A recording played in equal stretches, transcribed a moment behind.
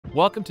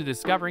Welcome to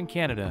Discovering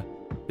Canada,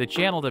 the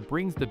channel that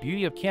brings the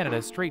beauty of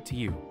Canada straight to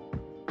you.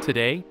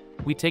 Today,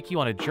 we take you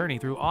on a journey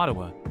through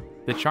Ottawa,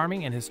 the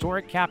charming and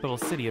historic capital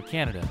city of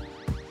Canada.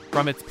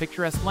 From its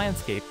picturesque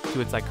landscape to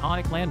its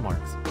iconic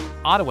landmarks,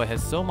 Ottawa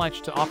has so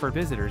much to offer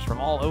visitors from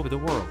all over the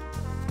world.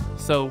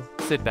 So,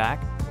 sit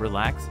back,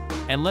 relax,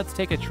 and let's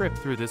take a trip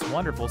through this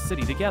wonderful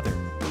city together.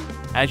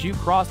 As you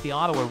cross the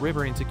Ottawa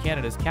River into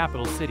Canada's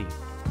capital city,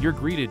 you're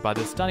greeted by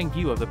the stunning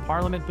view of the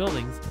Parliament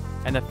buildings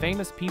and the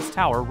famous Peace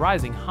Tower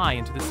rising high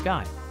into the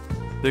sky.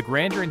 The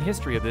grandeur and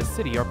history of this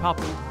city are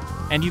palpable,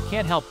 and you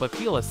can't help but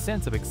feel a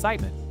sense of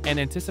excitement and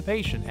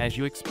anticipation as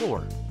you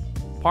explore.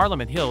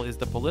 Parliament Hill is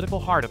the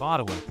political heart of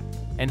Ottawa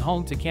and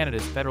home to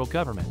Canada's federal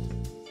government.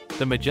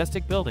 The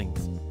majestic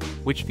buildings,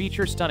 which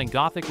feature stunning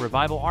Gothic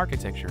Revival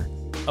architecture,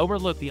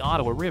 overlook the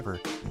Ottawa River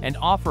and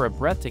offer a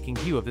breathtaking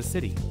view of the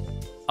city.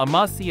 A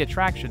must-see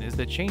attraction is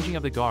the Changing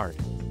of the Guard,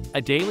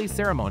 a daily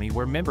ceremony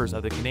where members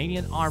of the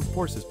Canadian Armed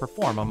Forces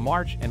perform a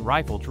march and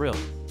rifle drill.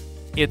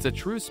 It's a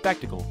true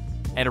spectacle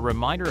and a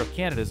reminder of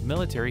Canada's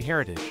military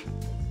heritage.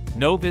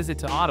 No visit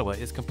to Ottawa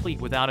is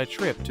complete without a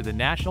trip to the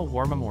National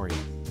War Memorial.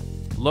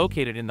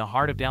 Located in the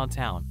heart of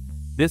downtown,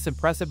 this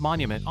impressive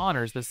monument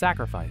honors the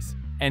sacrifice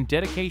and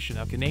dedication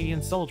of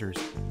Canadian soldiers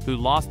who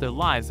lost their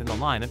lives in the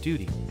line of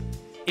duty.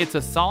 It's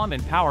a solemn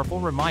and powerful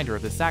reminder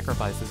of the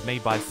sacrifices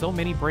made by so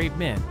many brave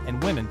men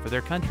and women for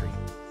their country.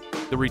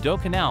 The Rideau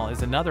Canal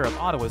is another of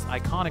Ottawa's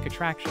iconic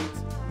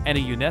attractions and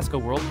a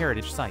UNESCO World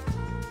Heritage Site.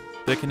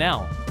 The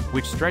canal,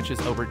 which stretches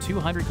over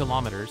 200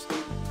 kilometers,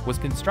 was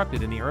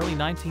constructed in the early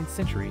 19th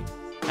century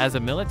as a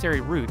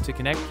military route to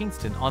connect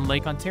Kingston on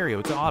Lake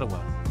Ontario to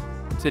Ottawa.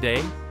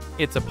 Today,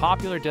 it's a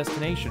popular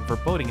destination for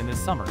boating in the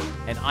summer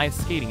and ice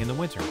skating in the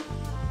winter.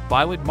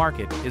 Byward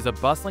Market is a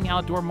bustling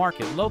outdoor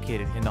market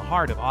located in the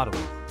heart of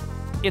Ottawa.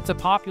 It's a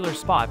popular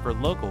spot for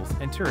locals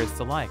and tourists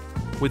alike,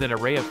 with an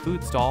array of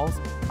food stalls,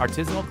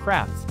 artisanal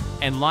crafts,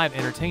 and live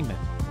entertainment.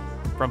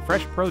 From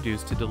fresh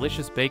produce to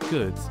delicious baked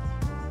goods,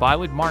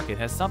 Byward Market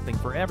has something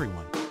for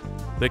everyone.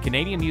 The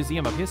Canadian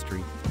Museum of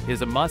History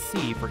is a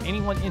must-see for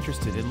anyone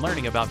interested in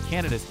learning about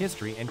Canada's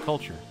history and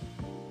culture.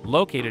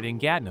 Located in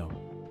Gatineau,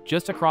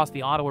 just across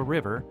the Ottawa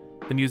River,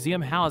 the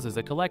museum houses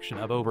a collection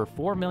of over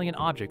 4 million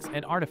objects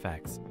and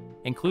artifacts,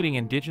 including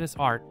Indigenous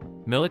art,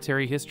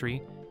 military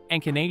history,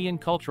 and Canadian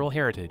cultural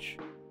heritage.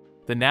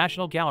 The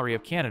National Gallery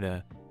of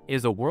Canada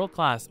is a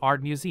world-class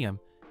art museum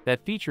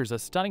that features a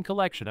stunning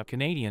collection of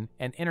Canadian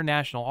and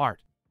international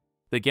art.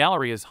 The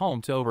gallery is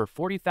home to over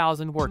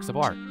 40,000 works of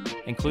art,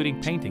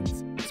 including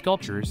paintings,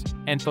 sculptures,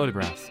 and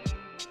photographs.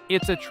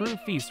 It's a true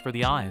feast for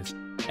the eyes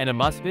and a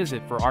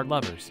must-visit for art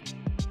lovers.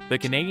 The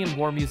Canadian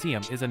War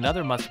Museum is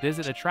another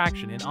must-visit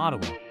attraction in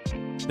Ottawa.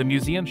 The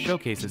museum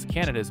showcases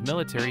Canada's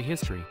military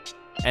history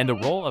and the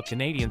role of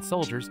Canadian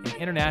soldiers in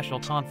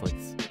international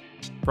conflicts.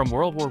 From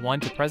World War I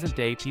to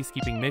present-day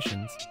peacekeeping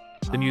missions,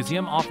 the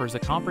museum offers a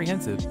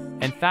comprehensive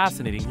and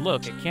fascinating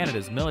look at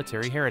Canada's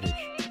military heritage.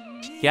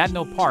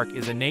 Gatineau Park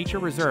is a nature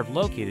reserve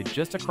located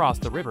just across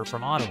the river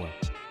from Ottawa.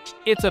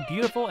 It's a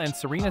beautiful and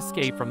serene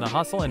escape from the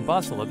hustle and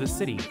bustle of the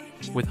city,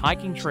 with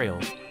hiking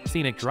trails,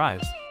 scenic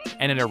drives,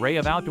 and an array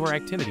of outdoor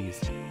activities,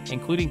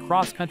 including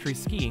cross-country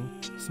skiing,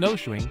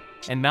 snowshoeing,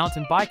 and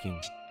mountain biking.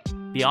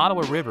 The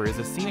Ottawa River is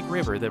a scenic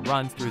river that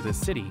runs through the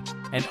city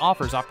and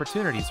offers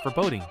opportunities for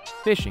boating,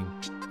 fishing,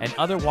 and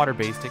other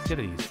water-based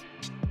activities.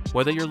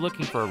 Whether you're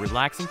looking for a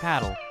relaxing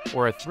paddle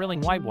or a thrilling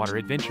whitewater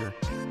adventure,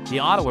 the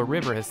Ottawa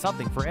River has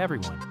something for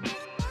everyone.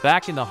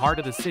 Back in the heart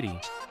of the city,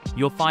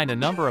 you'll find a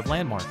number of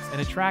landmarks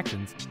and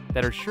attractions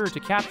that are sure to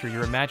capture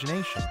your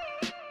imagination.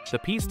 The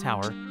Peace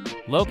Tower,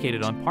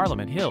 located on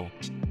Parliament Hill,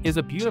 is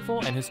a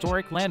beautiful and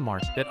historic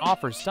landmark that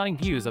offers stunning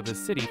views of the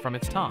city from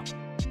its top.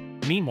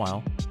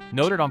 Meanwhile,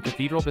 Notre Dame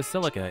Cathedral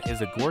Basilica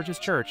is a gorgeous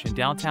church in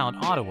downtown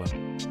Ottawa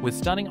with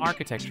stunning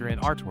architecture and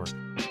artwork.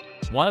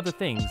 One of the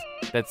things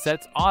that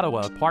sets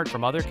Ottawa apart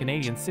from other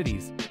Canadian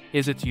cities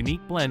is its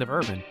unique blend of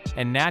urban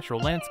and natural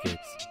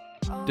landscapes.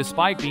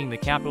 Despite being the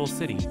capital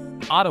city,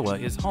 Ottawa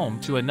is home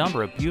to a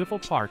number of beautiful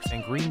parks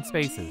and green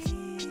spaces,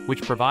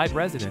 which provide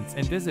residents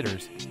and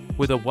visitors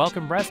with a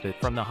welcome respite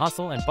from the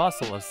hustle and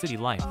bustle of city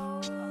life.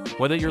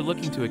 Whether you're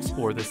looking to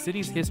explore the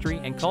city's history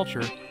and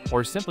culture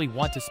or simply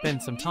want to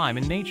spend some time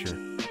in nature,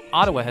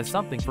 Ottawa has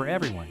something for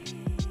everyone.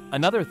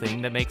 Another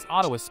thing that makes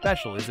Ottawa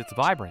special is its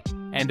vibrant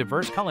and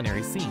diverse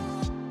culinary scene.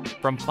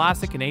 From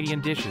classic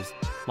Canadian dishes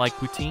like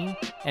poutine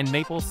and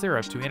maple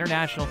syrup to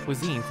international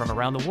cuisine from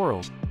around the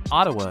world,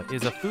 Ottawa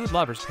is a food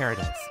lover's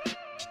paradise.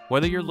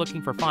 Whether you're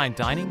looking for fine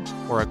dining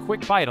or a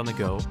quick bite on the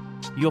go,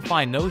 you'll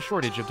find no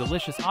shortage of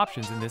delicious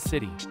options in this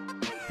city.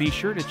 Be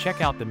sure to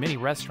check out the many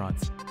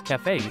restaurants,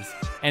 cafes,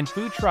 and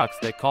food trucks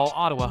that call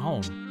Ottawa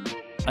home.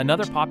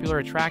 Another popular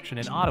attraction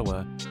in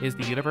Ottawa is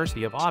the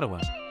University of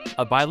Ottawa,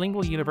 a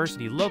bilingual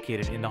university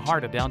located in the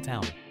heart of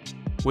downtown.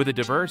 With a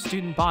diverse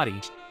student body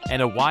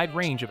and a wide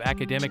range of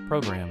academic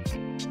programs,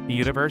 the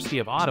University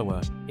of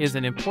Ottawa is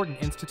an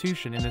important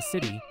institution in the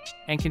city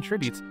and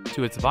contributes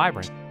to its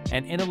vibrant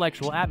and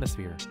intellectual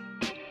atmosphere.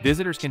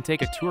 Visitors can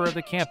take a tour of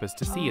the campus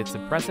to see its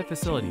impressive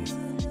facilities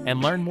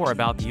and learn more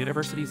about the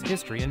university's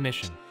history and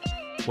mission.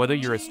 Whether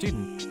you're a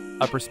student,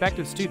 a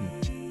prospective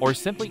student, or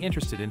simply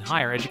interested in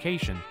higher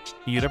education,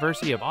 the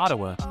University of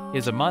Ottawa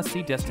is a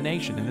must-see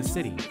destination in the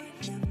city.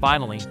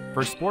 Finally,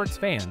 for sports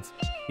fans,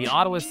 the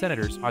Ottawa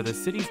Senators are the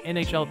city's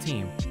NHL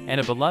team and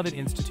a beloved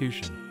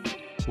institution.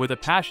 With a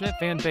passionate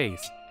fan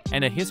base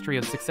and a history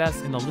of success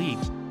in the league,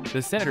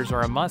 the Senators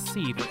are a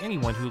must-see for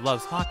anyone who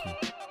loves hockey.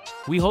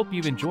 We hope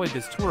you've enjoyed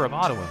this tour of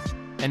Ottawa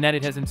and that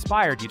it has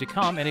inspired you to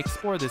come and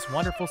explore this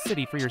wonderful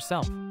city for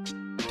yourself.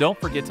 Don't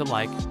forget to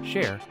like,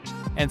 share,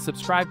 and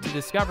subscribe to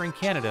Discovering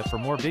Canada for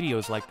more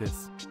videos like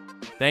this.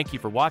 Thank you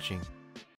for watching.